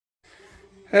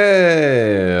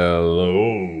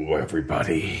Hello,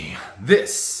 everybody.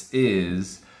 This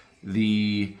is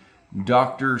the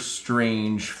Doctor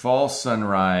Strange Fall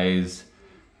Sunrise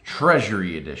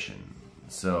Treasury Edition.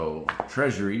 So,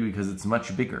 Treasury because it's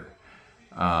much bigger.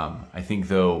 I think,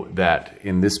 though, that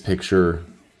in this picture,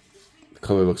 the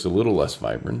color looks a little less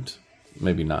vibrant.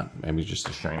 Maybe not. Maybe just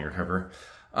a shinier cover.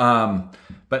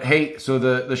 But hey, so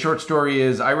the short story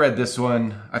is, I read this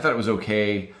one. I thought it was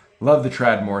okay. Love the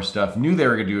Tradmore stuff. Knew they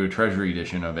were going to do a Treasury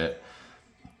Edition of it.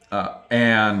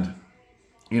 And,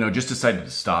 you know, just decided to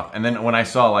stop. And then when I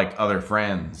saw, like, other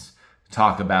friends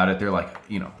talk about it, they're like,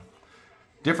 you know,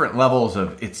 different levels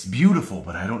of, it's beautiful,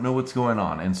 but I don't know what's going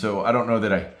on. And so I don't know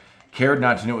that I cared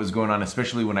not to know what was going on,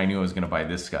 especially when I knew I was going to buy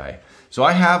this guy. So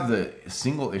I have the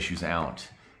single issues out.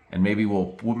 And maybe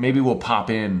we'll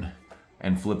pop in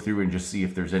and flip through and just see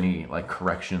if there's any like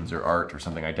corrections or art or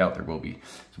something. I doubt there will be,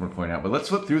 someone to point out. But let's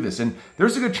flip through this. And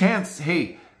there's a good chance,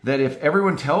 hey, that if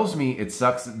everyone tells me it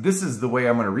sucks, this is the way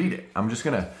I'm going to read it. I'm just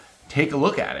going to take a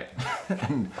look at it.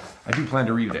 And I do plan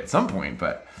to read it at some point.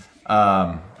 But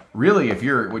really,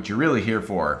 what you're really here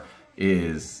for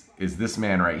is this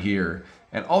man right here.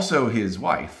 And also his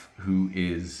wife, who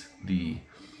is the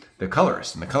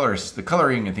colorist. And the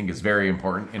coloring, I think, is very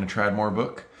important in a Tradmore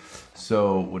book.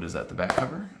 So what is that? The back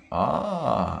cover?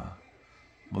 Ah,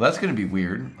 well, that's going to be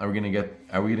weird. Are we going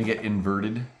to get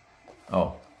inverted?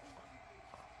 Oh,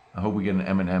 I hope we get an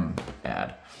M&M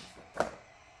ad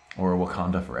or a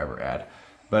Wakanda Forever ad.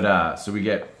 But so we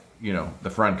get, you know, the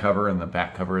front cover and the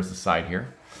back cover is the side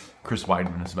here. Chris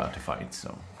Weidman is about to fight,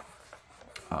 so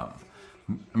I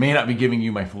may not be giving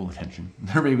you my full attention.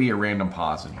 There may be a random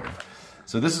pause in here.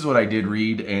 So this is what I did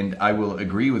read, and I will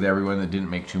agree with everyone that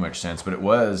didn't make too much sense, but it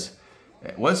was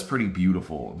pretty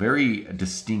beautiful. Very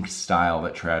distinct style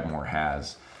that Tradmore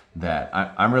has that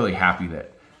I'm really happy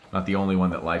that I'm not the only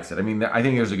one that likes it. I mean, I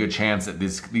think there's a good chance that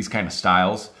these kind of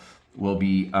styles will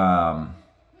be, that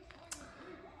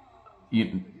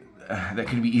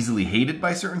can be easily hated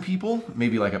by certain people,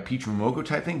 maybe like a Peach Momoko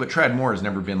type thing, but Tradmore has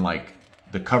never been like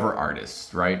the cover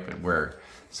artist, right? But where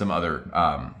some other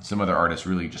artists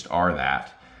really just are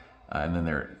that. And then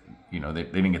they're, you know, they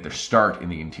didn't get their start in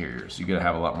the interiors. So you got to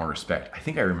have a lot more respect. I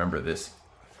think I remember this.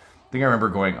 I think I remember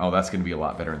going, oh, that's going to be a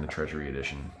lot better in the Treasury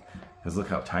Edition. Because look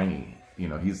how tiny, you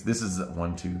know, this is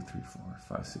 1, 2, 3, 4,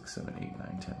 5, 6, 7, 8, 9,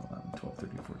 10, 11, 12,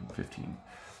 13, 14, 15.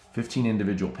 15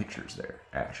 individual pictures there,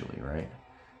 actually, right?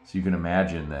 So you can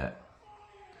imagine that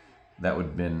would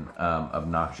have been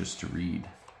obnoxious to read.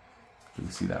 Do you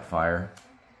see that fire?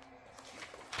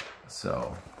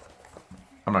 So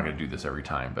I'm not going to do this every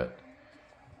time, but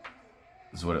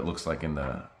this is what it looks like in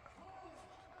the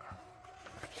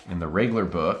regular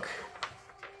book.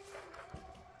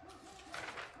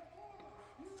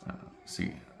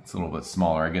 See, it's a little bit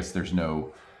smaller. I guess there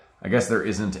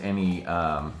isn't any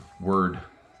word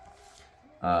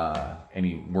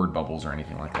bubbles or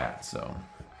anything like that. So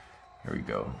here we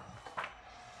go.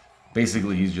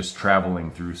 Basically, he's just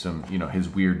traveling through some, you know, his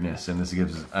weirdness, and this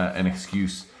gives an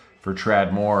excuse for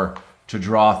Tradmore to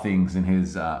draw things in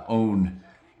his own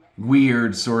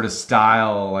weird sort of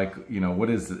style. Like, you know, what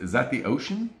is that the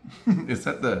ocean? Is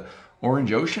that the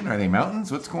Orange Ocean? Are they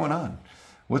mountains? What's going on?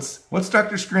 What's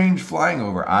Doctor Strange flying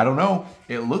over? I don't know.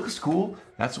 It looks cool.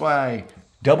 That's why I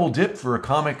double dip for a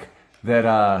comic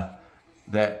that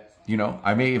you know,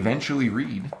 I may eventually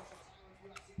read.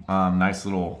 Nice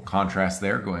little contrast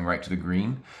there, going right to the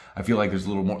green. I feel like there's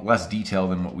a little less detail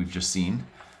than what we've just seen.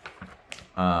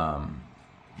 Bong.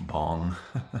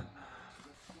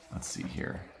 Let's see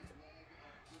here.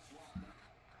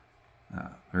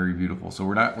 Very beautiful. So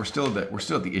we're still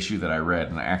at the issue that I read,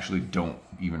 and I actually don't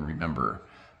even remember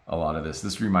a lot of this.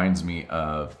 This reminds me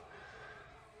of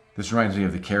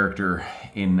the character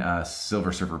in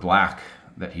Silver Surfer Black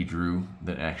that he drew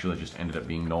that actually just ended up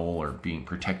being Noel, or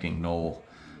protecting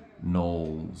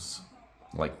Noel's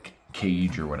like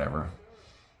cage or whatever.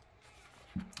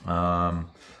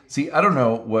 See, I don't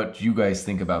know what you guys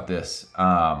think about this,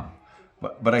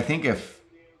 but I think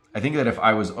that if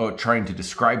I was trying to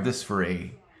describe this for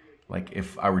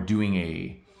if I were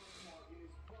doing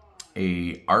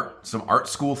some art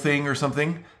school thing or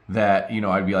something, that, you know,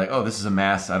 I'd be like, oh, this is a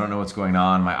mess. I don't know what's going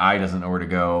on. My eye doesn't know where to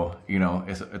go. You know,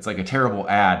 it's like a terrible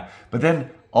ad. But then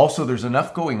also there's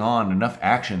enough going on, enough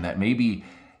action that maybe,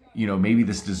 you know, maybe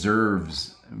this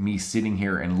deserves me sitting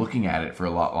here and looking at it for a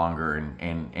lot longer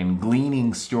and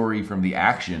gleaning story from the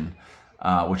action,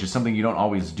 which is something you don't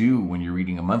always do when you're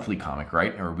reading a monthly comic,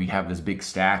 right? Or we have this big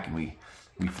stack and we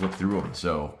flip through them.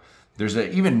 So there's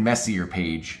an even messier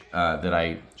page that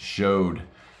I showed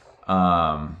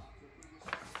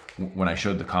when I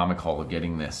showed the comic haul of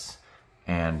getting this.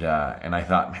 And I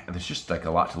thought, man, there's just like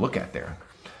a lot to look at there.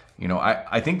 You know,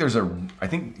 I think there's an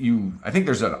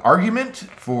argument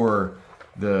for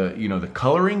the, you know, the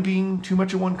coloring being too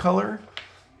much of one color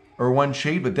or one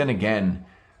shade, but then again,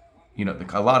 you know,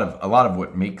 a lot of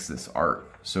what makes this art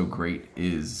so great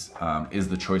is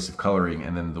the choice of coloring,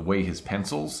 and then the way his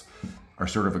pencils are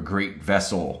sort of a great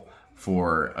vessel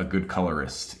for a good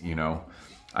colorist. You know,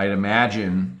 I'd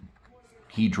imagine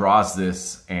he draws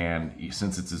this, and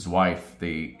since it's his wife,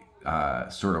 they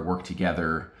sort of work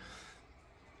together.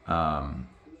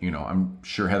 You know, I'm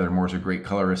sure Heather Moore's a great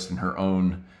colorist in her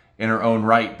own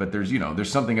right, but there's, you know,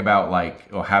 there's something about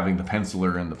like having the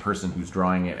penciler and the person who's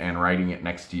drawing it and writing it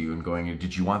next to you and going,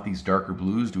 did you want these darker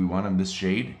blues? Do we want them this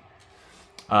shade?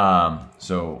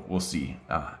 So we'll see.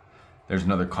 There's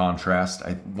another contrast.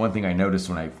 One thing I noticed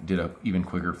when I did a even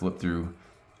quicker flip through,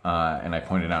 and I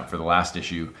pointed out for the last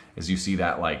issue, is you see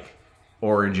that like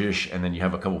orangish, and then you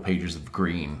have a couple pages of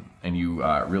green, and you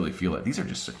really feel it. These are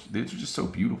just so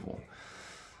beautiful.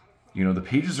 You know, the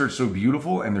pages are so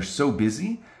beautiful and they're so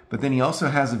busy, but then he also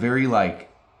has a very like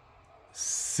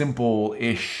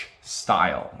simple-ish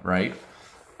style, right?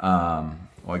 Well,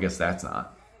 I guess that's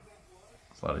not.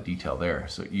 There's a lot of detail there.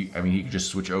 So I mean, he could just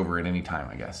switch over at any time,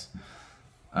 I guess.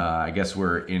 I guess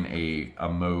we're in a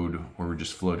mode where we're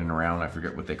just floating around. I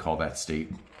forget what they call that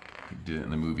state. He did it in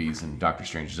the movies, and Doctor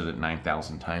Strange did it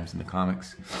 9,000 times in the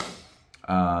comics.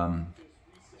 So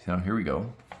here we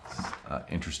go.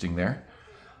 Interesting there.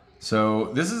 So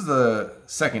this is the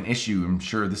second issue. I'm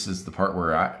sure this is the part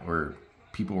where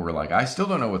people were like, I still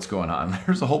don't know what's going on.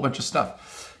 There's a whole bunch of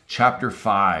stuff. Chapter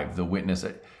 5, The Witness.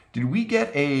 Did we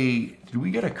get a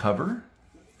cover?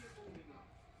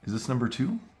 Is this number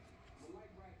 2?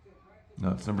 No,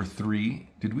 it's number 3.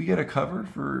 Did we get a cover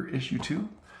for issue 2?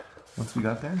 Once we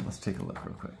got there, let's take a look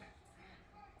real quick.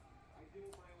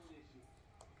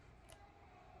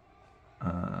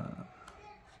 Oh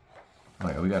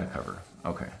yeah, we got a cover.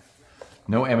 Okay.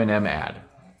 No M&M ad.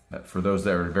 For those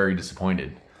that are very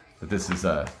disappointed that this is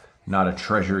not a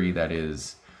Treasury, that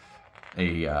is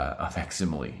a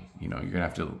facsimile. You know, you're gonna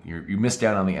have to. You missed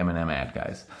out on the M&M ad,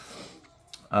 guys.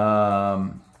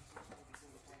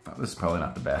 This is probably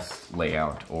not the best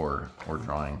layout or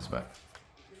drawings, but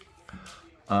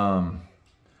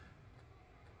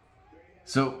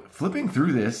so flipping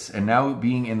through this and now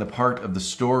being in the part of the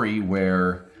story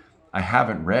where I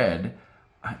haven't read,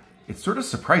 it sort of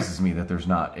surprises me that there's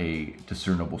not a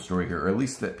discernible story here, or at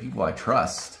least that people I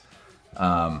trust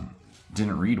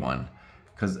didn't read one,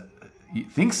 because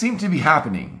things seem to be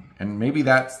happening, and maybe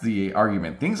that's the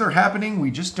argument. Things are happening,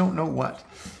 we just don't know what.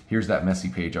 Here's that messy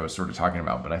page I was sort of talking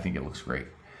about, but I think it looks great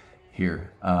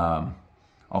here.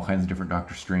 All kinds of different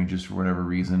Doctor Stranges for whatever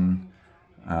reason.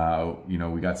 You know,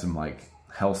 we got some like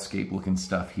hellscape looking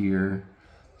stuff here.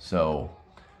 So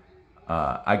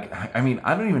I mean,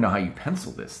 I don't even know how you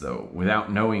pencil this though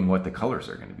without knowing what the colors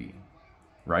are going to be,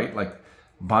 right? Like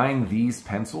buying these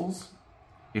pencils,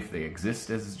 if they exist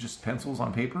as just pencils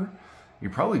on paper,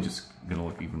 you're probably just going to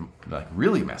look even like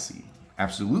really messy.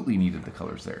 Absolutely needed the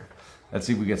colors there. Let's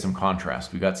see if we get some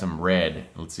contrast. We got some red.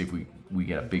 Let's see if we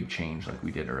get a big change like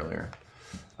we did earlier.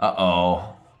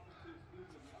 Uh-oh.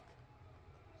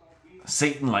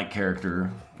 Satan-like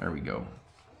character. There we go.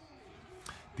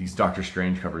 These Doctor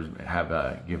Strange covers have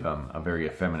give him a very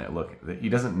effeminate look. He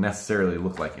doesn't necessarily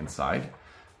look like inside,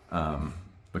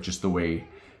 but just the way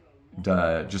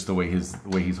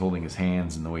he's holding his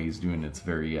hands and the way he's doing it's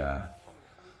very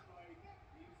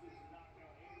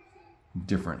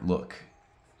different look.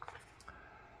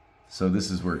 So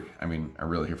this is where, I mean, I'm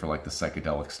really here for like the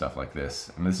psychedelic stuff like this,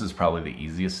 and this is probably the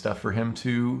easiest stuff for him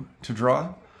to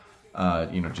draw.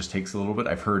 You know, just takes a little bit.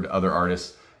 I've heard other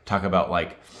artists talk about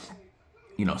like,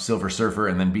 you know, Silver Surfer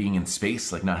and then being in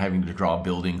space, like not having to draw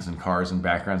buildings and cars and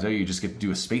backgrounds. Oh, you just get to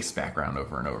do a space background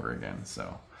over and over again.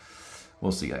 So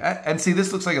we'll see. And see,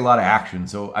 this looks like a lot of action.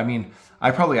 So, I mean,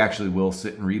 I probably actually will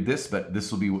sit and read this, but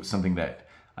this will be something that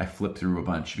I flip through a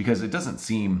bunch because it doesn't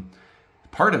seem,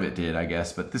 part of it did, I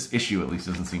guess, but this issue at least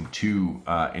doesn't seem too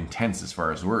intense as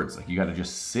far as words. Like you got to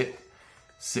just sit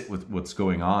with what's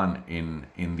going on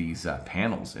in these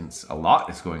panels. And a lot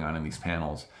is going on in these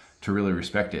panels to really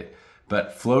respect it.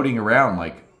 But floating around,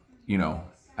 like, you know,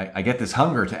 I get this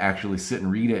hunger to actually sit and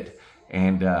read it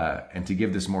and to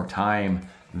give this more time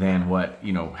than what,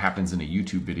 you know, happens in a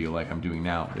YouTube video like I'm doing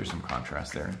now. There's some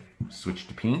contrast there. Switch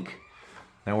to pink.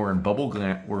 Now we're in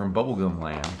bubblegum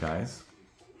land, guys.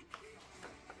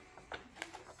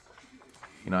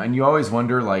 You know, and you always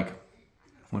wonder, like,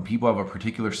 when people have a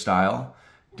particular style,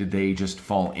 did they just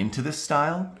fall into this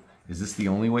style? Is this the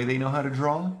only way they know how to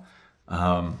draw?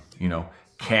 You know,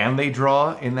 can they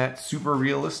draw in that super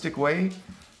realistic way?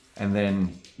 And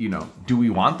then, you know, do we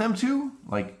want them to?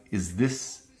 Like, is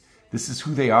this is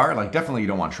who they are? Like, definitely you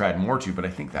don't want Trad Moore to, but I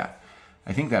think that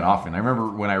often. I remember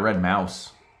when I read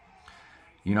Mouse,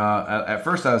 you know, at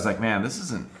first I was like, man, this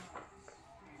isn't,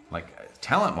 like,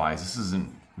 talent-wise, this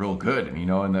isn't real good. And, you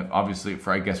know, and that obviously,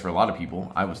 I guess for a lot of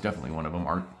people, I was definitely one of them.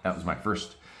 That was my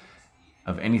first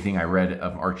of anything I read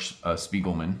of Art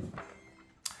Spiegelman.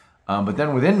 But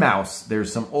then within Mouse,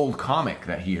 there's some old comic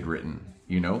that he had written,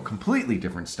 you know, completely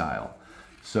different style.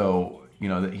 So, you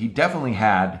know, that he definitely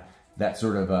had that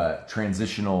sort of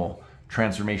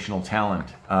transformational talent.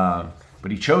 But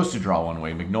he chose to draw one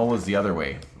way. Mignola's the other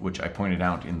way, which I pointed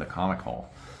out in the comic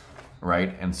haul,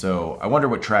 right? And so I wonder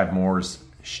what Trad Moore's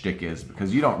shtick is,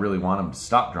 because you don't really want him to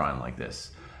stop drawing like this.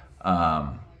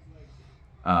 But,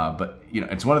 you know,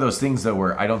 it's one of those things, though,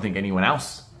 where I don't think anyone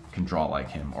else can draw like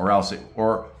him, or else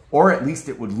or at least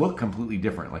it would look completely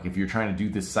different. Like if you're trying to do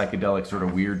this psychedelic sort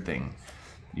of weird thing,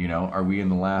 you know. Are we in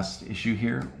the last issue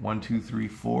here? 1, 2, 3,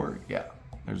 4. Yeah,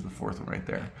 there's the fourth one right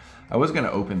there. I was going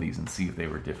to open these and see if they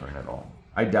were different at all.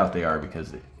 I doubt they are,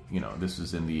 because, you know, this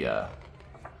was in the, I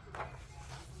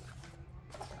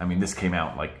mean, this came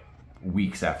out like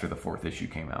weeks after the fourth issue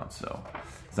came out. So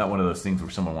it's not one of those things where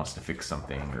someone wants to fix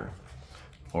something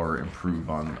or improve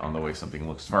on the way something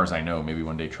looks. As far as I know, maybe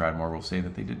one day Trad Moore will say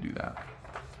that they did do that.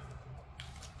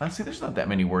 Honestly, there's not that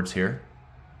many words here.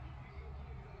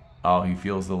 Oh, he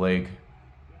feels the leg.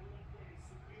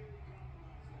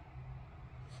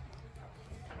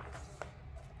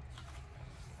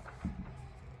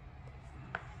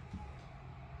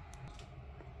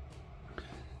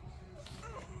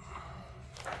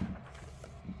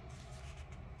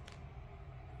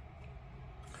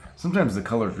 Sometimes the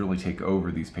colors really take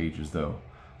over these pages, though.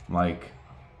 Like,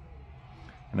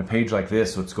 in a page like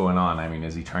this, what's going on? I mean,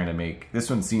 is he trying to make...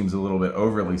 This one seems a little bit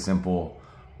overly simple,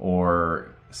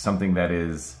 or something that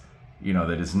is, you know,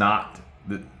 that is not...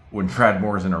 when Trad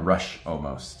Moore's in a rush,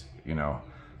 almost, you know.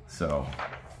 So,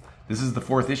 this is the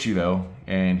fourth issue, though,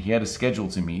 and he had a schedule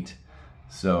to meet.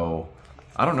 So,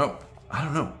 I don't know.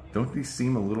 Don't these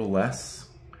seem a little less...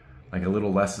 Like, a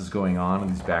little less is going on in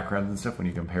these backgrounds and stuff when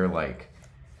you compare, like,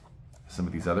 some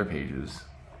of these other pages?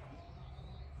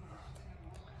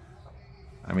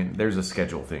 I mean, there's a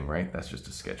schedule thing, right? That's just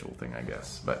a schedule thing, I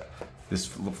guess. But this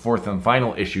fourth and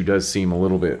final issue does seem a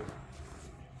little bit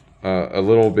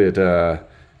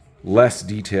less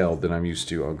detailed than I'm used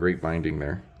to. Oh, great binding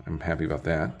there. I'm happy about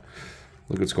that.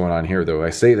 Look what's going on here, though. I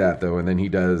say that, though, and then he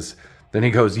goes,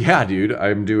 yeah, dude,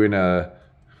 I'm doing a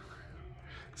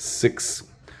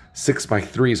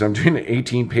 6x3, so I'm doing an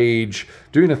 18-page,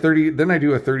 doing a 30, then I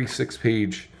do a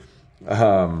 36-page,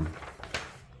 a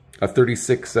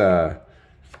 36,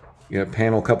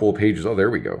 panel, couple of pages. Oh, there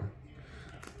we go.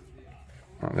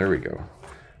 Oh, there we go.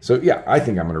 So, yeah, I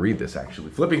think I'm going to read this,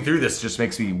 actually. Flipping through this just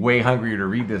makes me way hungrier to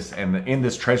read this, and in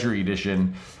this Treasury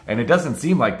Edition, and it doesn't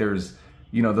seem like there's,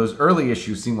 you know, those early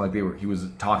issues seem like he was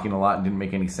talking a lot and didn't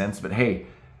make any sense, but hey,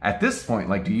 at this point,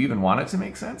 like, do you even want it to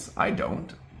make sense? I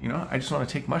don't. You know, I just want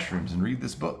to take mushrooms and read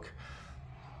this book.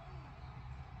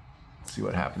 Let's see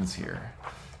what happens here.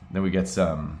 Then we get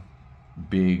some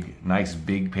nice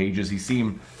big pages. It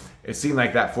seemed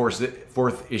like that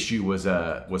fourth issue was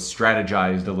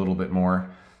strategized a little bit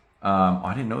more.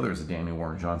 I didn't know there was a Daniel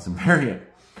Warren Johnson variant.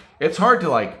 It's hard to,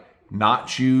 like, not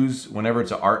choose whenever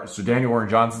it's an art. So Daniel Warren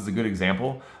Johnson's a good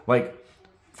example. Like,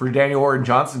 for a Daniel Warren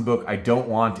Johnson book, I don't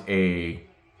want a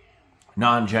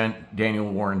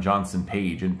non-Daniel Warren Johnson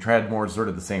page, and Trad Moore is sort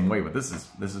of the same way, but this is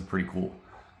pretty cool,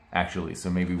 actually. So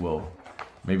maybe we'll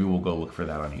go look for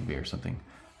that on eBay or something.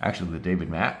 Actually, the David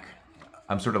Mack,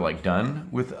 I'm sort of like done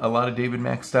with a lot of David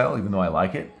Mack style, even though I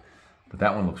like it, but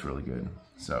that one looks really good.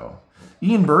 So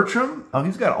Ian Bertram, oh,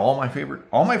 he's got all my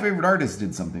favorite artists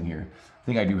did something here. I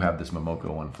think I do have this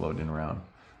Momoko one floating around.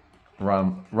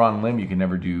 Ron Lim, you can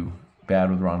never do bad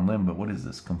with Ron Lim, but what is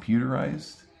this,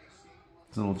 computerized?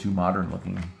 It's a little too modern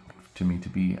looking to me to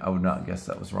be. I would not guess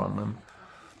that was Ron Lim.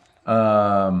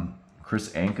 Chris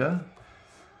Anka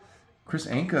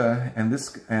and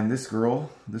this girl,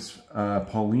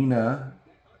 Paulina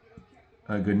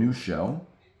Ganuccio.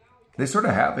 They sort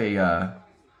of have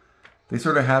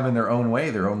in their own way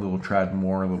their own little Trad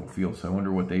Moore little feel. So I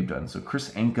wonder what they've done. So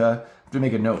Chris Anka, I have to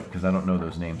make a note because I don't know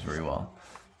those names very well.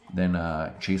 Then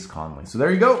Chase Conley. So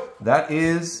there you go. That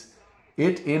is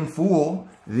it in full.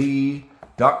 The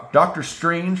Doctor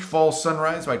Strange Fall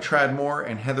Sunrise by Trad Moore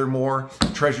and Heather Moore,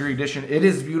 Treasury Edition. It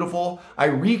is beautiful. I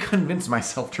reconvinced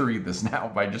myself to read this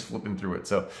now by just flipping through it.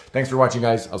 So thanks for watching,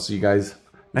 guys. I'll see you guys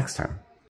next time.